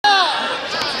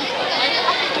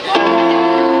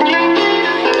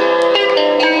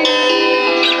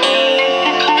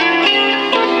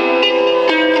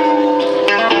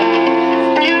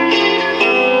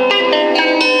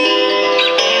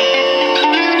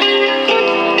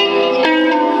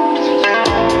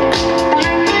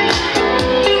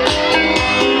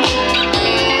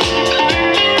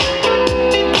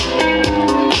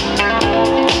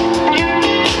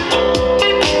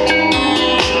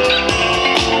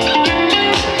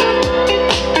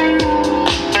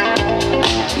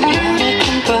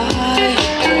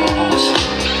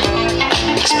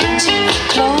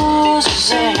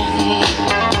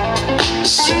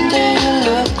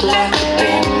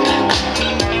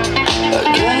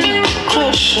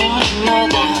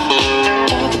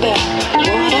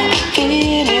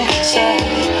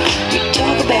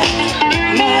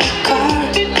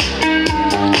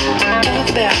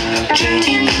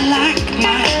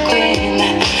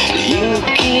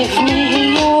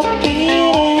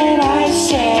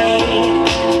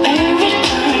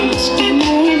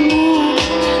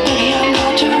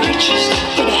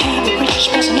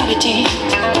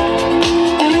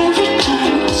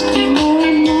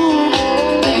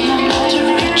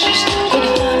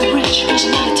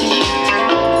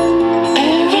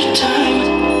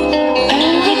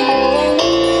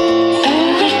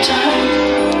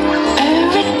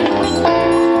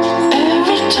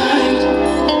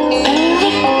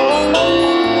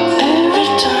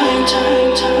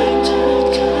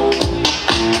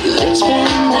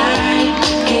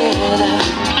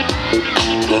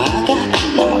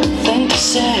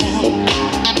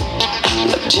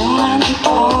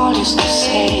all is the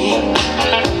same.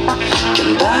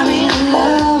 Can buy me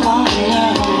love on no.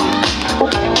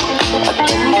 I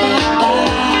tell you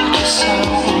about your soul.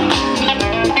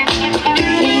 The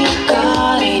beauty you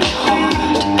got in your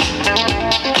heart.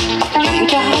 I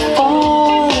think I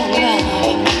fall in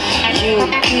love. You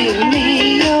give me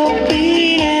your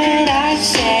beat and I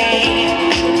say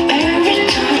every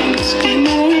time it's been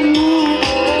more and more.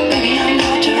 Maybe I'm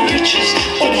not the richest,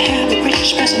 but I have a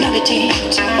rich personality.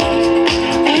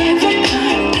 Every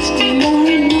time it's been more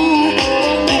and more.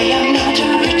 Maybe I'm not the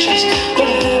richest, but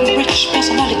I have a rich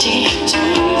personality.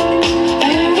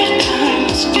 Every time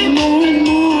it's been more and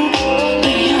more.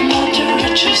 Maybe I'm not the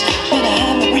richest, but I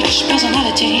have a rich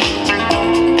personality.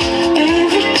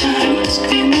 Every time it's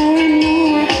been more and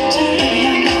more. Maybe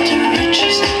I'm not the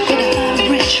richest, but I have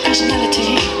a rich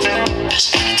personality.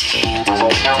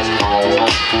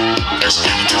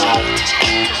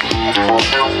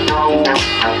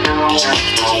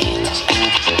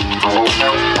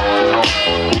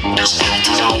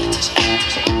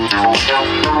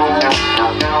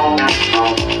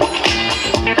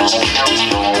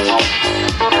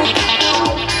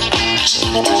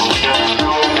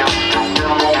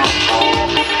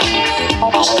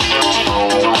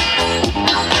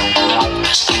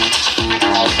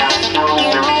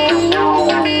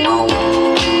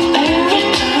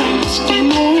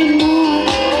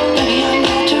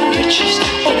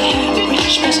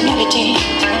 Personality.